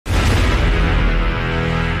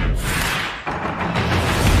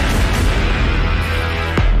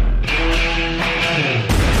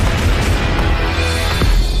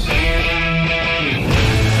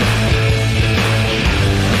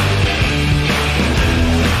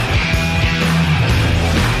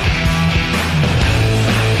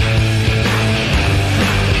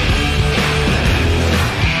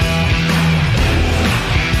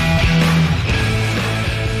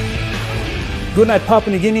Good night,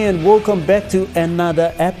 Papua New Guinea, and welcome back to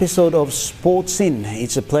another episode of Sports In.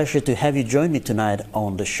 It's a pleasure to have you join me tonight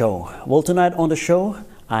on the show. Well, tonight on the show,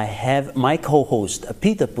 I have my co-host,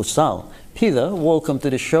 Peter Pusal. Peter, welcome to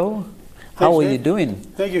the show. How are you doing?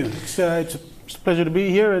 Thank you. It's a pleasure to be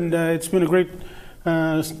here, and it's been a great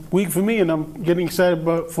week for me, and I'm getting excited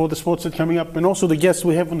for the sports that are coming up, and also the guests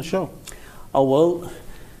we have on the show. Oh, well,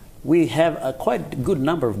 we have a quite good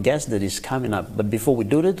number of guests that is coming up, but before we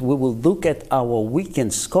do that, we will look at our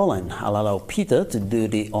weekend scoreline. I'll allow Peter to do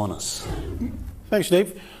the honors. Thanks,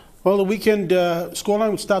 Dave. Well, the weekend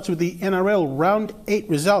scoreline starts with the NRL Round 8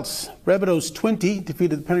 results. Rabbitohs 20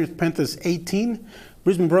 defeated the Penrith Panthers 18.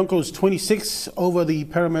 Brisbane Broncos 26 over the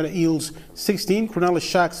Parramatta Eels 16. Cronulla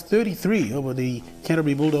Sharks 33 over the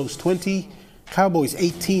Canterbury Bulldogs 20. Cowboys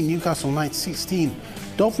 18, Newcastle Knights 16.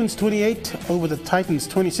 Dolphins 28 over the Titans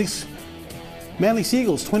 26. Manly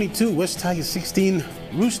Seagulls 22, West Tigers 16.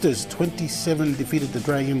 Roosters 27 defeated the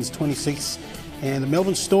Dragons 26. And the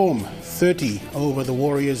Melbourne Storm 30 over the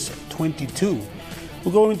Warriors 22.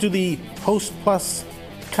 We'll go into the Host Plus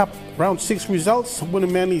Cup Round 6 results. Winner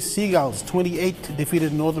Manly Seagulls 28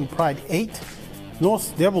 defeated Northern Pride 8.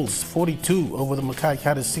 North Devils 42 over the Mackay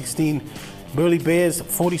Cutters 16. Burleigh Bears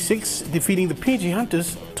 46 defeating the PG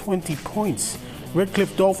Hunters 20 points.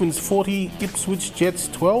 Redcliffe Dolphins 40, Ipswich Jets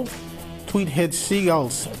 12. Tweedhead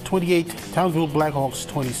Seagulls 28, Townsville Blackhawks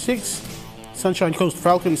 26. Sunshine Coast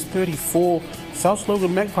Falcons 34, South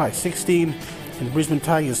Logan Magpies 16, and Brisbane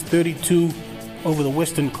Tigers 32 over the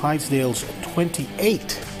Western Clydesdales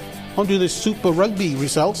 28. On to the Super Rugby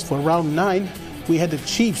results for round 9. We had the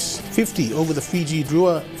Chiefs 50 over the Fiji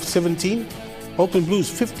Drua 17. Auckland Blues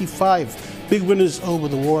 55, big winners over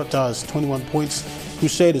the Waratahs 21 points.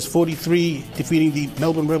 Crusaders 43 defeating the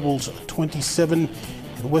Melbourne Rebels 27.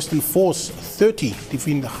 And Western Force 30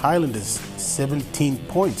 defeating the Highlanders 17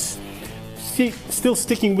 points. Still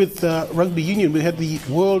sticking with rugby union, we had the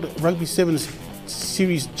World Rugby Sevens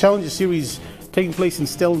Series Challenger Series taking place in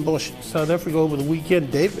Stellenbosch, South Africa over the weekend,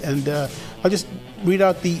 Dave. And I'll just read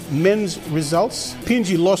out the men's results.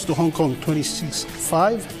 PNG lost to Hong Kong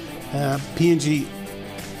 26-5. PNG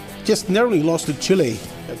just narrowly lost to Chile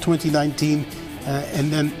 2019. And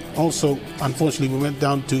then also, unfortunately, we went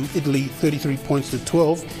down to Italy 33 points to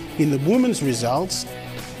 12. In the women's results,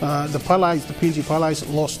 the PNG Palais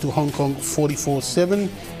lost to Hong Kong 44-7.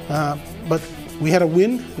 But we had a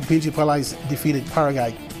win. The PNG Palais defeated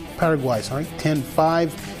Paraguay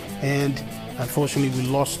 10-5. And unfortunately, we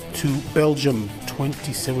lost to Belgium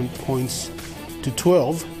 27 points to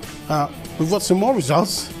 12. We've got some more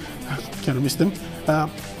results. Kind of missed them.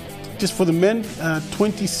 Just for the men,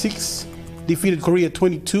 26 defeated Korea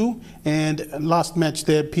 22, and last match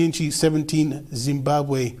there, PNG 17,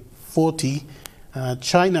 Zimbabwe 40.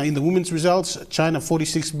 China in the women's results, China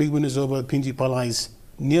 46 big winners over PNG Palais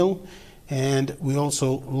 0, and we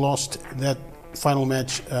also lost that final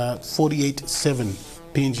match 48-7.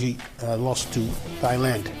 PNG lost to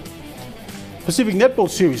Thailand. Pacific Netball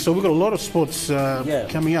Series, so we've got a lot of sports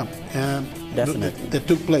coming up that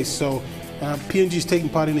took place. So PNG is taking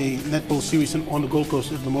part in a netball series on the Gold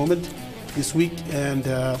Coast at the moment this week, and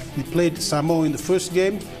we played Samoa in the first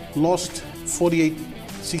game, lost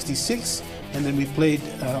 48-66, and then we played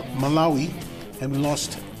Malawi and we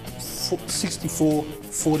lost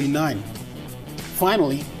 64-49.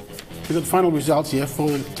 Finally, we got the final results here for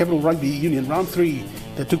the Capital Rugby Union Round 3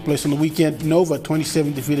 that took place on the weekend. Nova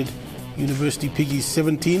 27 defeated University Piggies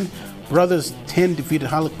 17, Brothers 10 defeated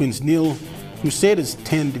Harlequins 0, Crusaders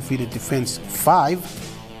 10 defeated Defence 5,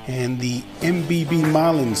 and the MBB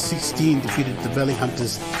Marlins 16 defeated the Valley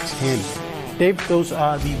Hunters 10. Dave, those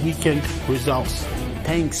are the weekend results.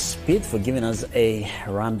 Thanks, Pete, for giving us a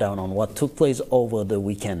rundown on what took place over the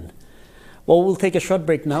weekend. Well, we'll take a short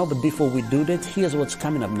break now, but before we do that, here's what's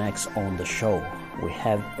coming up next on the show. We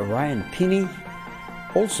have Ryan Pini.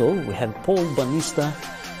 Also, we have Paul Bannister.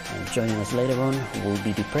 And joining us later on will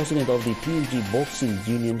be the president of the PNG Boxing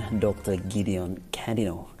Union, Dr. Gideon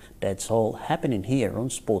Kendino. That's all happening here on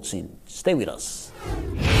Sports In. Stay with us.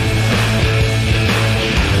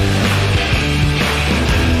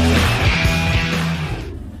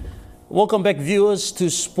 Welcome back, viewers, to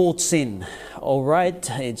Sports In. All right,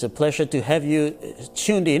 it's a pleasure to have you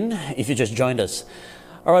tuned in if you just joined us.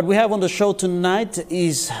 All right, we have on the show tonight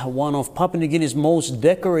is one of Papua New Guinea's most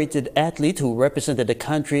decorated athletes who represented the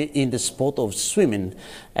country in the sport of swimming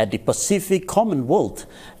at the Pacific Commonwealth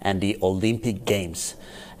and the Olympic Games,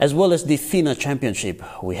 as well as the FINA Championship.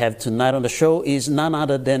 We have tonight on the show is none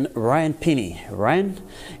other than Ryan Pini. Ryan,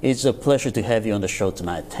 it's a pleasure to have you on the show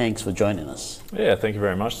tonight. Thanks for joining us. Yeah, thank you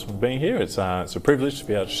very much for being here. It's a privilege to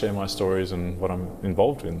be able to share my stories and what I'm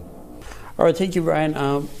involved in. All right, thank you,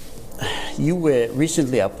 Ryan. You were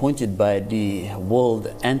recently appointed by the World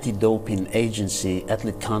Anti-Doping Agency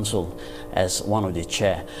Athlete Council as one of the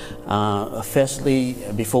chair. Firstly,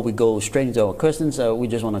 before we go straight into our questions, we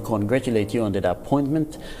just want to congratulate you on that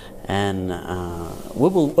appointment, and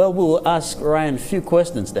we'll ask Ryan a few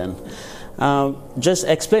questions then. Just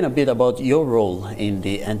explain a bit about your role in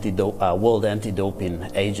the World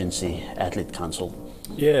Anti-Doping Agency Athlete Council.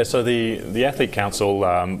 Yeah, so the Athlete Council,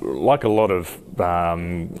 like a lot of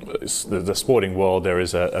the sporting world, there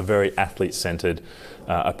is a very athlete-centred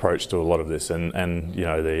approach to a lot of this, and you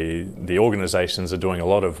know, the organisations are doing a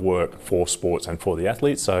lot of work for sports and for the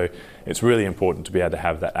athletes, so it's really important to be able to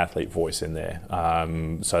have that athlete voice in there,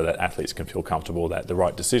 so that athletes can feel comfortable that the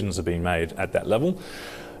right decisions are being made at that level.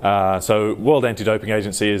 So World Anti-Doping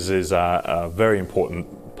Agency is a very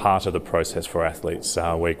important part of the process for athletes.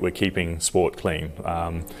 We're keeping sport clean.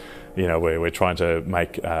 You know, we're trying to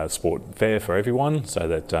make sport fair for everyone, so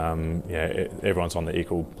that yeah, everyone's on the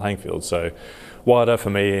equal playing field. So WADA for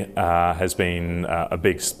me has been a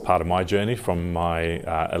big part of my journey, from my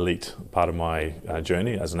elite part of my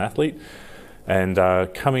journey as an athlete. And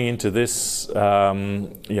coming into this,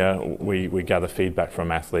 yeah, we gather feedback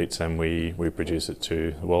from athletes, and we produce it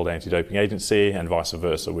to the World Anti-Doping Agency, and vice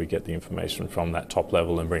versa. We get the information from that top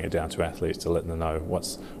level and bring it down to athletes to let them know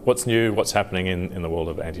what's new, what's happening in the world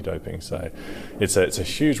of anti-doping. So it's a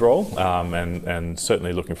huge role, and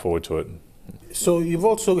certainly looking forward to it. So you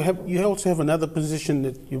also have another position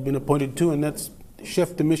that you've been appointed to, and that's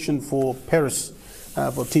chef de mission for Paris.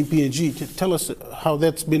 For Team PNG. Tell us how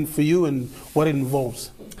that's been for you and what it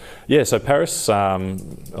involves. Yeah, so Paris, a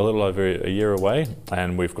little over a year away,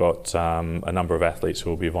 and we've got a number of athletes who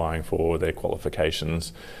will be vying for their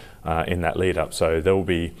qualifications in that lead up. So there will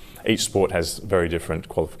be, each sport has very different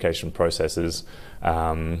qualification processes,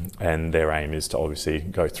 and their aim is to obviously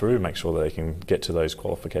go through, make sure that they can get to those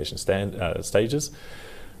qualification stages.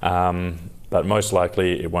 But most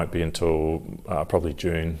likely it won't be until probably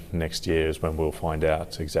June next year is when we'll find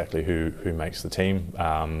out exactly who makes the team,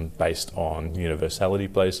 based on universality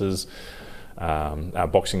places. Our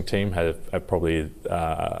boxing team have probably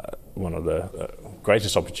one of the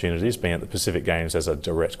greatest opportunities, being at the Pacific Games as a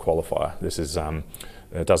direct qualifier. This is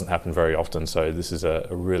it doesn't happen very often, so this is a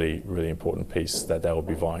really, really important piece that they will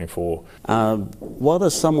be vying for. What are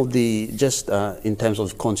some of the, just in terms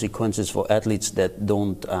of consequences for athletes that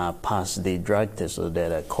don't pass the drug test or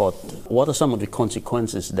that are caught, what are some of the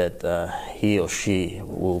consequences that he or she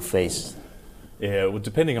will face? Yeah, well,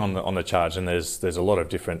 depending on the charge, and there's a lot of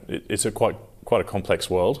different, it's a quite a complex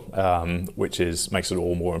world, which makes it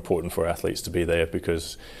all more important for athletes to be there,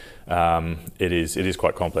 because it is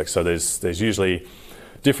quite complex. So there's usually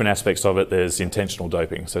different aspects of it. There's intentional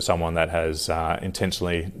doping, so someone that has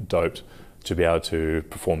intentionally doped to be able to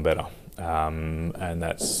perform better, and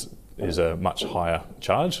is a much higher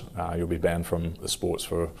charge. You'll be banned from the sports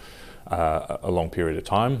for a long period of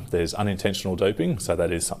time. There's unintentional doping, so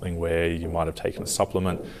that is something where you might have taken a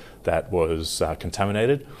supplement that was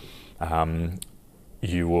contaminated.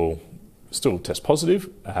 You will still test positive,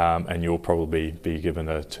 and you'll probably be given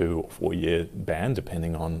a 2 or 4 year ban,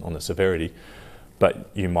 depending on the severity.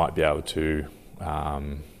 But you might be able to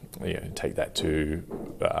take that to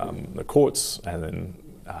the courts, and then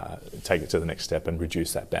take it to the next step and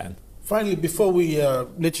reduce that ban. Finally, before we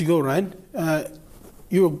let you go, Ryan,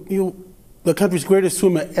 you're the country's greatest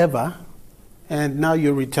swimmer ever, and now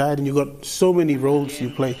you're retired and you've got so many roles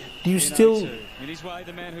you play. Are you still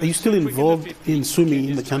involved in swimming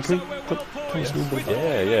in the country?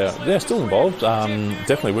 Yeah, they're still involved.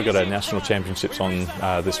 Definitely, we've got our national championships on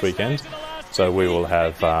this weekend. So we will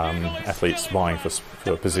have athletes vying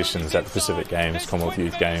for positions at the Pacific Games, Commonwealth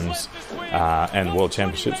Youth Games, and World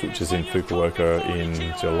Championships, which is in Fukuoka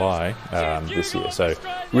in July this year. So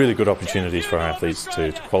really good opportunities for our athletes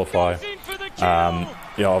to qualify.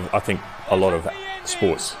 I think a lot of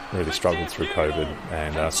sports really struggled through COVID,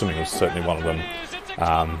 and swimming was certainly one of them.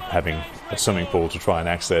 Having a swimming pool to try and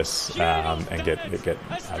access and get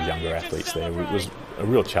younger athletes there was a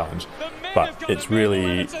real challenge. But it's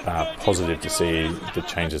really positive to see the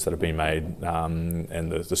changes that have been made, and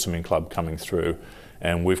the swimming club coming through.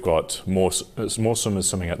 And we've got more swimmers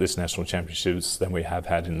swimming at this national championships than we have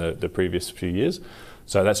had in the previous few years.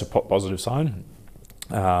 So that's a positive sign.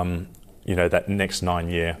 That next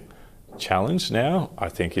 9-year challenge now, I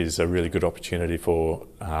think, is a really good opportunity for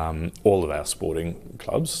all of our sporting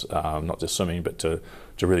clubs, not just swimming, but to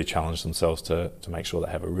really challenge themselves to make sure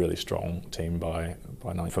they have a really strong team by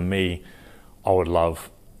 9. For me, I would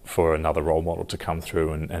love for another role model to come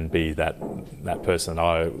through and be that person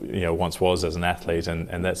I once was as an athlete,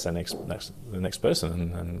 and that's the next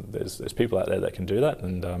person, and there's people out there that can do that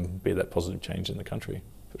and be that positive change in the country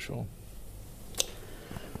for sure.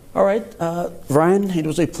 All right, Ryan, it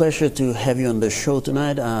was a pleasure to have you on the show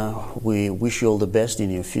tonight. We wish you all the best in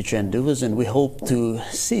your future endeavors, and we hope to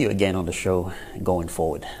see you again on the show going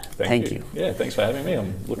forward. Thank you. Yeah, thanks for having me.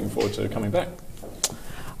 I'm looking forward to coming back.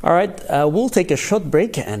 All right, we'll take a short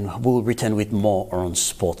break and we'll return with more on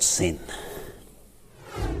Sports Scene.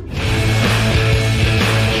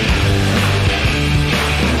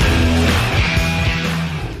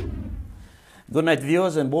 Good night,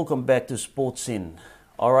 viewers, and welcome back to Sports Scene.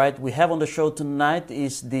 All right, we have on the show tonight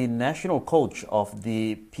is the national coach of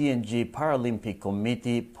the PNG Paralympic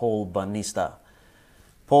Committee, Paul Bannister.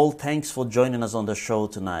 Paul, thanks for joining us on the show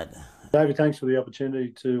tonight. David, thanks for the opportunity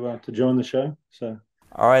to join the show.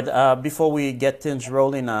 All right, before we get things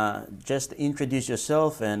rolling, just introduce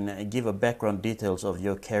yourself and give a background details of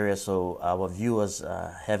your career so our viewers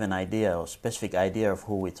have an idea or specific idea of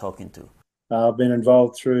who we're talking to. I've been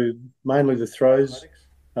involved through mainly the throws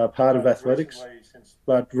part of athletics,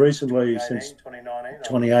 but recently, since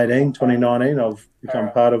 2018, 2019, I've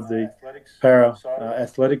become part of the para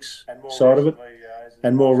athletics side of it.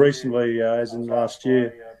 And more recently, as in last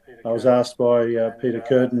year, I was asked by Peter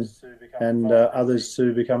Curtin and others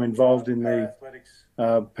to become involved in the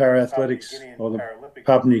para-athletics or the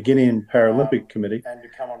Papua New Guinean Paralympic Committee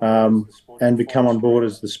and become on board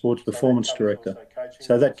as the Sports Performance Director.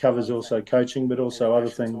 So that covers also coaching, but also other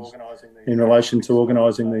things in relation to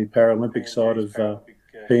organising the Paralympic side of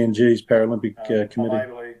PNG's Paralympic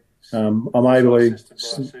Committee. I'm ably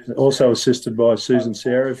also assisted by Susan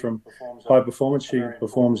Sierra from High Performance. She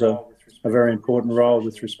performs a very important role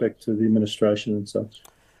with respect to the administration and such.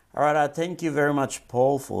 All right, thank you very much,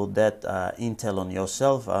 Paul, for that intel on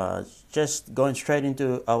yourself. Just going straight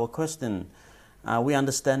into our question, we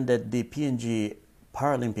understand that the PNG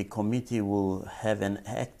Paralympic Committee will have an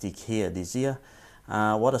hectic here this year.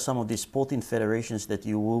 What are some of the sporting federations that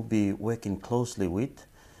you will be working closely with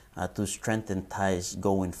to strengthen ties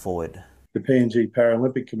going forward? The PNG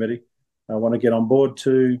Paralympic Committee, I want to get on board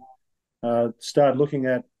to start looking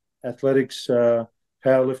at athletics,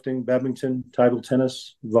 powerlifting, badminton, table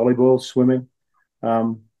tennis, volleyball, swimming,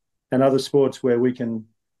 and other sports where we can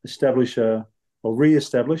establish or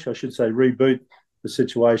re-establish, I should say, reboot the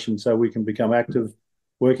situation so we can become active,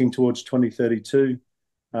 working towards 2032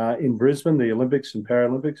 in Brisbane, the Olympics and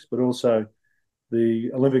Paralympics, but also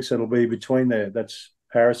the Olympics that'll be between there. That's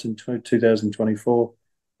Paris in 2024,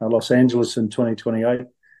 Los Angeles in 2028,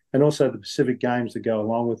 and also the Pacific Games that go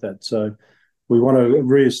along with that. So we want to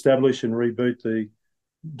re-establish and reboot the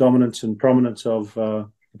dominance and prominence of the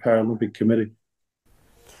Paralympic Committee.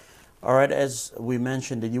 All right, as we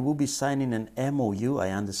mentioned, that you will be signing an MOU, I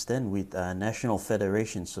understand, with National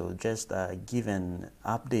Federation. So just give an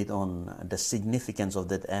update on the significance of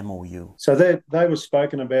that MOU. So they were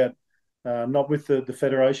spoken about, not with the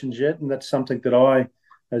federations yet, and that's something that I,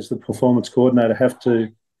 as the performance coordinator, have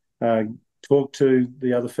to talk to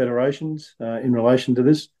the other federations in relation to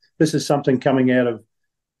this. This is something coming out of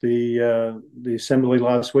the assembly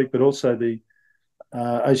last week, but also the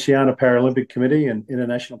Oceania Paralympic Committee and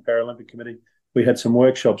International Paralympic Committee. We had some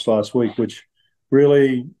workshops last week, which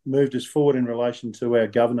really moved us forward in relation to our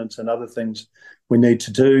governance and other things we need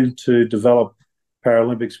to do to develop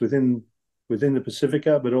Paralympics within the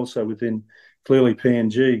Pacifica, but also within clearly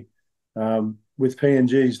PNG. With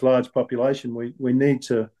PNG's large population, we need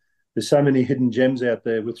to. There's so many hidden gems out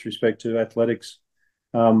there with respect to athletics.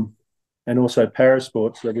 And also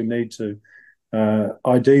parasports that we need to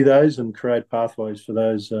ID those and create pathways for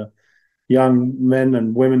those young men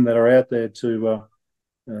and women that are out there to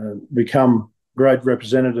become great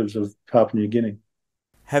representatives of Papua New Guinea.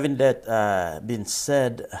 Having that been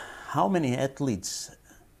said, how many athletes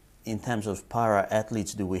in terms of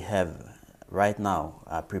para-athletes do we have right now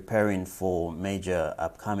preparing for major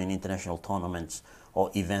upcoming international tournaments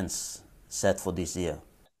or events set for this year?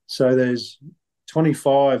 So there's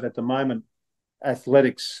 25 at the moment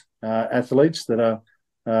athletes that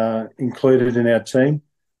are included in our team.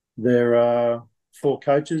 There are 4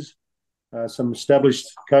 coaches, some established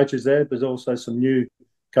coaches there. There's also some new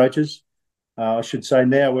coaches. I should say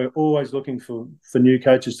now we're always looking for new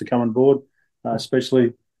coaches to come on board,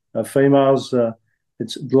 especially females.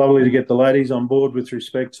 It's lovely to get the ladies on board with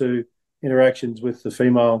respect to interactions with the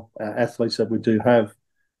female athletes that we do have.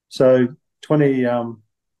 So 20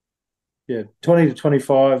 to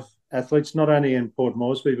 25 athletes, not only in Port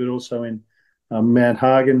Moresby, but also in Mount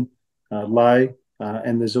Hagen, Lae,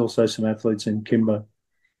 and there's also some athletes in Kimbo.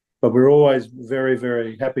 but we're always very,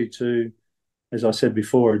 very happy to, as I said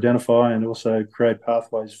before, identify and also create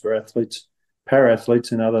pathways for athletes,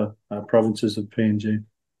 para-athletes in other provinces of PNG.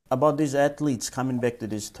 About these athletes, coming back to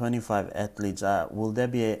these 25 athletes, will there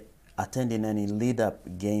be attending any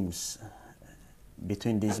lead-up games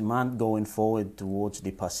between this month going forward towards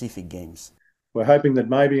the Pacific Games? We're hoping that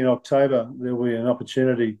maybe in October there will be an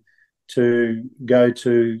opportunity to go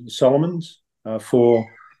to Solomons for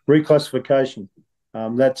reclassification.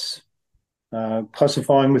 That's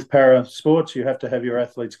classifying with para sports. You have to have your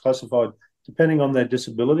athletes classified depending on their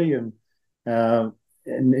disability and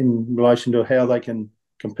in relation to how they can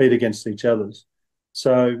compete against each others.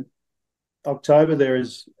 So October there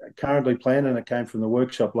is currently planned, and it came from the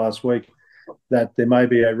workshop last week, that there may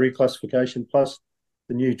be a reclassification, plus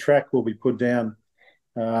the new track will be put down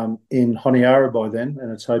in Honiara by then,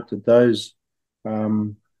 and it's hoped that those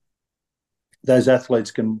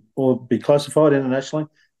athletes can all be classified internationally,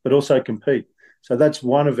 but also compete. So that's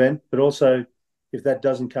one event, but also if that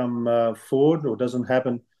doesn't come forward or doesn't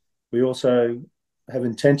happen, we also have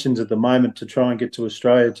intentions at the moment to try and get to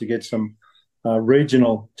Australia to get some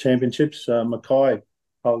regional championships. Mackay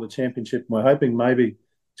hold the championship, and we're hoping maybe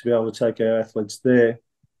to be able to take our athletes there.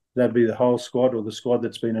 That'd be the whole squad, or the squad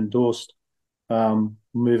that's been endorsed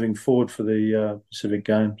moving forward for the Pacific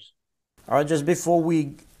Games. All right, just before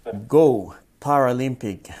we go,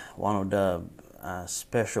 Paralympic, one of the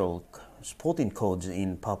special sporting codes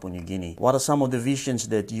in Papua New Guinea. What are some of the visions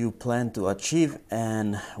that you plan to achieve,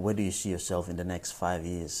 and where do you see yourself in the next 5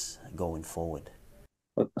 years going forward?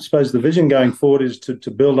 I suppose the vision going forward is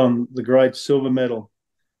to build on the great silver medal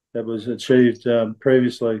that was achieved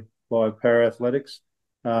previously by para-athletics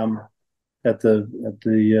at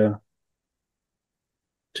the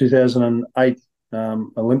 2008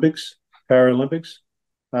 Olympics, Paralympics.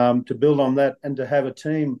 To build on that and to have a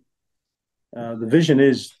team. The vision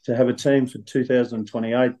is to have a team for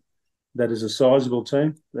 2028 that is a sizable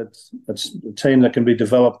team. That's a team that can be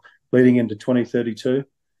developed leading into 2032.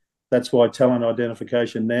 That's why talent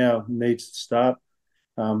identification now needs to start,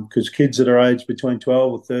 because kids that are aged between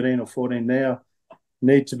 12 or 13 or 14 now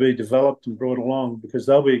need to be developed and brought along, because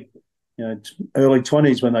they'll be, early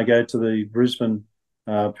 20s when they go to the Brisbane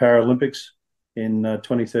Paralympics in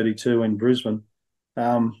 2032 in Brisbane.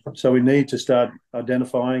 So we need to start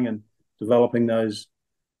identifying and developing those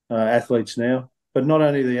athletes now, but not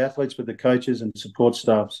only the athletes, but the coaches and support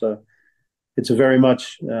staff. So it's a very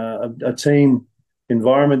much a team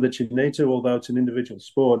environment that you need to, although it's an individual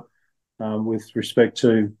sport with respect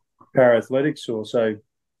to para-athletics or say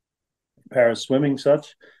para-swimming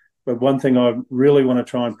such. But one thing I really want to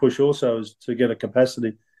try and push also is to get a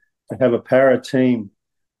capacity to have a para team.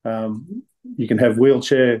 You can have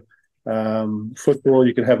wheelchair football,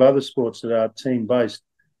 you can have other sports that are team-based.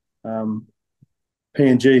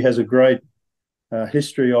 PNG has a great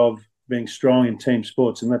history of being strong in team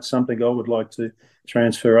sports, and that's something I would like to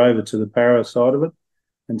transfer over to the para side of it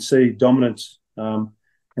and see dominance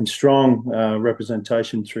and strong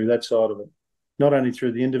representation through that side of it, not only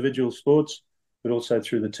through the individual sports, but also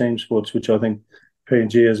through the team sports, which I think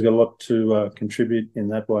PNG has got a lot to contribute in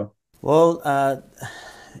that way. Well,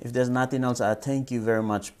 if there's nothing else, I thank you very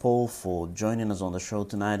much, Paul, for joining us on the show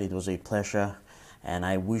tonight. It was a pleasure, and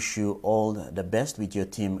I wish you all the best with your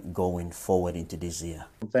team going forward into this year.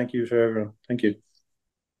 Thank you for everyone. Thank you.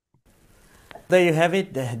 There you have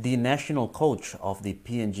it, the national coach of the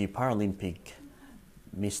PNG Paralympic,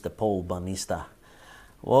 Mr. Paul Bannister.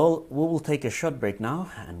 Well, we will take a short break now,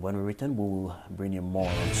 and when we return, we will bring you more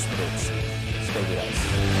on sports. Stay with us.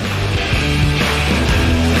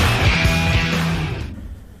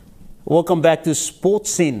 Welcome back to Sports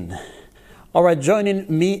Scene. All right, joining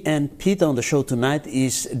me and Peter on the show tonight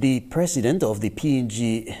is the president of the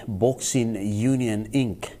PNG Boxing Union,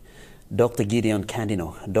 Inc., Dr. Gideon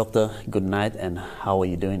Kendino. Doctor, good night, and how are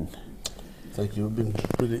you doing? Thank you. It's been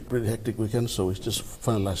pretty hectic weekend, so it's just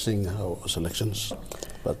finalizing our selections,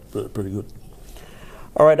 but pretty good.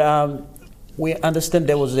 All right, we understand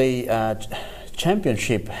there was a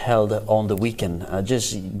championship held on the weekend.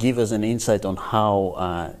 Just give us an insight on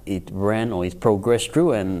how it ran or it progressed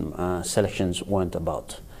through and selections went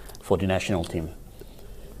about for the national team.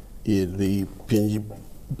 Yeah, the PNG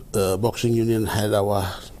Boxing Union had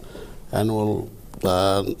our annual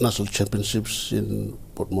national championships in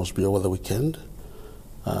Port Moresby over the weekend.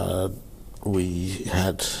 We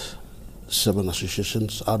had 7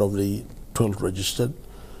 associations out of the 12 registered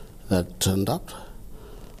that turned up.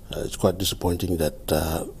 It's quite disappointing that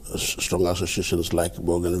strong associations like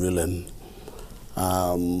Bougainville and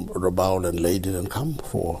Rabaul and Ley didn't come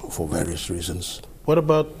for various reasons. What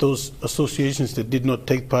about those associations that did not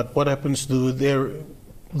take part? What happens to their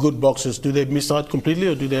good boxers, do they miss out completely,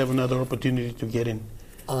 or do they have another opportunity to get in?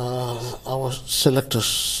 Our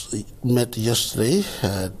selectors met yesterday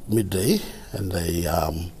at midday, and they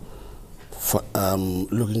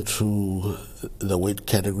looking through the weight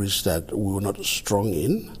categories that we were not strong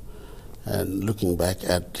in, and looking back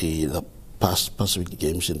at the past Pacific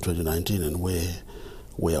Games in 2019 and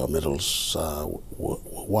where our medals were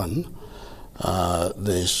won.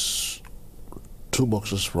 There's two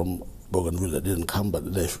boxers from Bougainville that didn't come,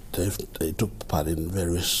 but they took part in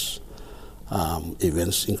various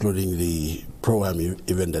events, including the Pro-Am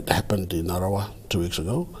event that happened in Arawa 2 weeks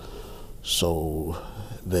ago. So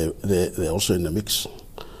they're also in the mix.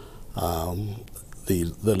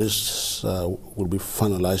 The lists will be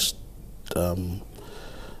finalized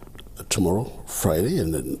tomorrow, Friday,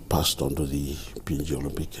 and then passed on to the PNG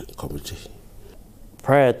Olympic Committee.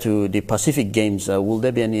 Prior to the Pacific Games, will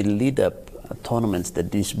there be any lead-up tournaments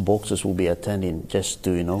that these boxers will be attending, just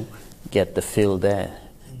to get the feel there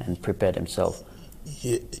and prepare themselves?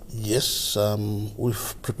 Yes,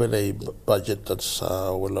 we've prepared a budget that's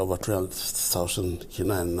well over 300,000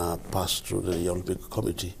 kina and passed through the Olympic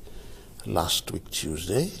Committee last week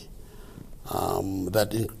Tuesday.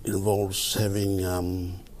 That involves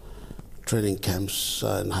having training camps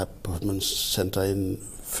and high performance center in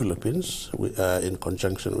Philippines in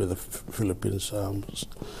conjunction with the Philippines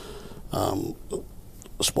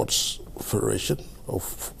Sports Federation or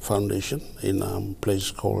Foundation in a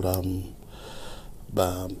place called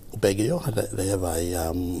Baguio. They have a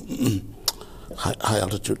high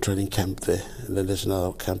altitude training camp there. And then there's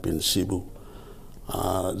another camp in Cebu.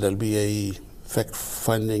 There'll be a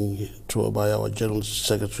fact-finding tour by our General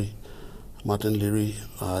Secretary, Martin Leary,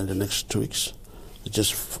 in the next 2 weeks. We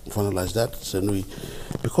just finalize that. So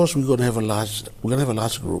because we're going to have a large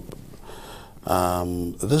group.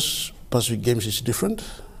 This Pacific Games is different.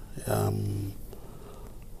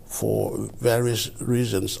 For various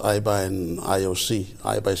reasons, IBA and IOC,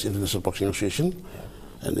 IBA is International Boxing Association,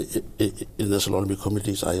 and International Olympic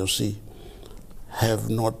Committee is IOC, have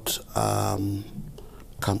not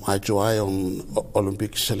come eye to eye on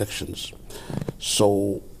Olympic selections.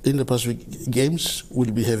 So in the Pacific Games,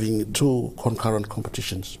 we'll be having two concurrent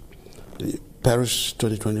competitions. The Paris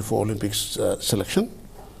 2024 Olympics selection,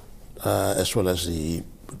 as well as the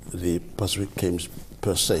Pacific Games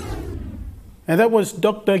per se. And that was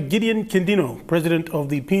Dr. Gideon Kendino, president of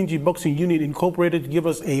the PNG Boxing Unit Incorporated, to give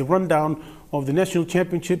us a rundown of the national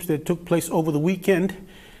championships that took place over the weekend.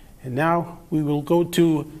 And now we will go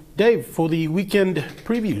to Dave for the weekend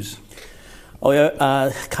previews. Oh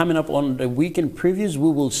yeah, coming up on the weekend previews,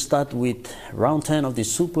 we will start with round 10 of the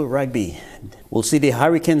Super Rugby. We'll see the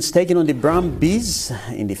Hurricanes taking on the Brown Bees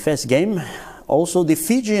in the first game. Also, the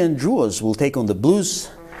Fijian Drewers will take on the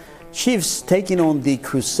Blues. Chiefs taking on the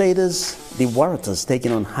Crusaders, the Waratahs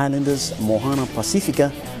taking on Highlanders, Mohana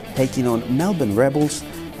Pacifica taking on Melbourne Rebels,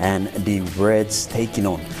 and the Reds taking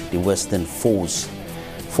on the Western Force.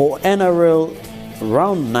 For NRL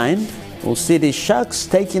Round 9, we'll see the Sharks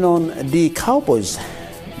taking on the Cowboys.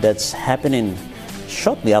 That's happening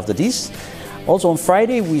shortly after this. Also on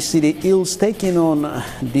Friday, we see the Eels taking on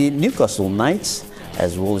the Newcastle Knights,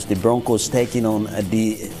 as well as the Broncos taking on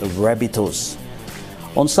the Rabbitohs.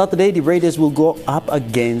 On Saturday, the Raiders will go up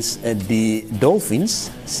against the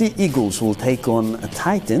Dolphins. Sea Eagles will take on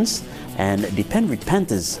Titans, and the Penrith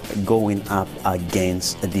Panthers going up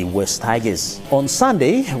against the West Tigers. On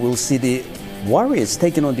Sunday, we'll see the Warriors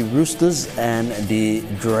taking on the Roosters and the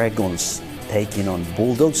Dragons taking on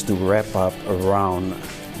Bulldogs to wrap up round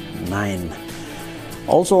 9.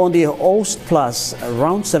 Also on the Host Plus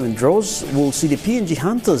round 7 draws, we'll see the PNG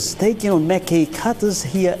Hunters taking on Mackay Cutters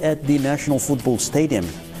here at the National Football Stadium,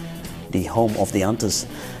 the home of the Hunters.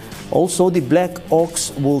 Also, the Black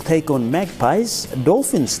Oaks will take on Magpies,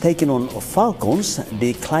 Dolphins taking on Falcons,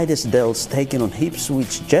 the Clydesdales taking on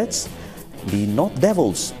Ipswich Jets, the North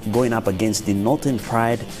Devils going up against the Northern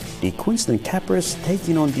Pride, the Queensland Cappers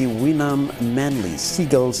taking on the Wynnum Manly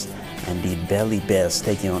Seagulls, and the Belly Bears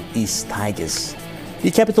taking on East Tigers. The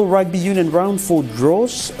Capital Rugby Union round 4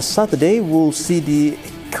 draws. Saturday, we'll see the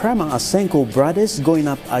Kramer Asenko brothers going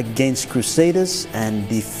up against Crusaders and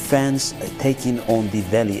the Fans taking on the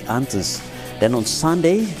Valley Hunters. Then on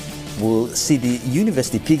Sunday, we'll see the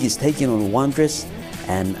University Piggies taking on Wanderers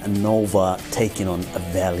and Nova taking on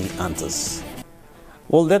Valley Hunters.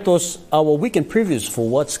 Well, that was our weekend previews for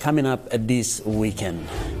what's coming up this weekend.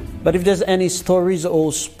 But if there's any stories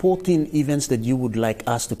or sporting events that you would like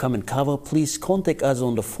us to come and cover, please contact us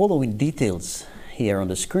on the following details here on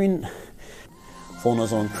the screen. Phone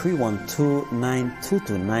us on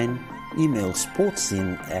 312-9229 email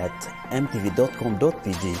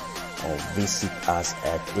sportscene@mtv.com.pg or visit us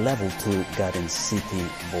at Level 2 Garden City,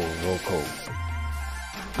 Boroko.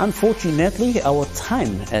 Unfortunately, our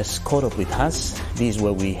time has caught up with us. This is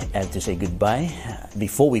where we have to say goodbye.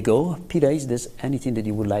 Before we go, Peter, is there anything that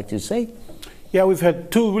you would like to say? Yeah, we've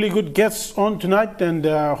had two really good guests on tonight, and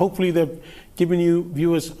hopefully they've given you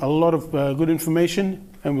viewers a lot of good information,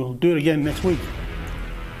 and we'll do it again next week.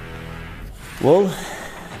 Well,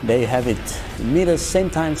 there you have it. Meet us same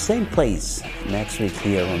time, same place next week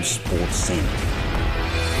here on Sports Scene.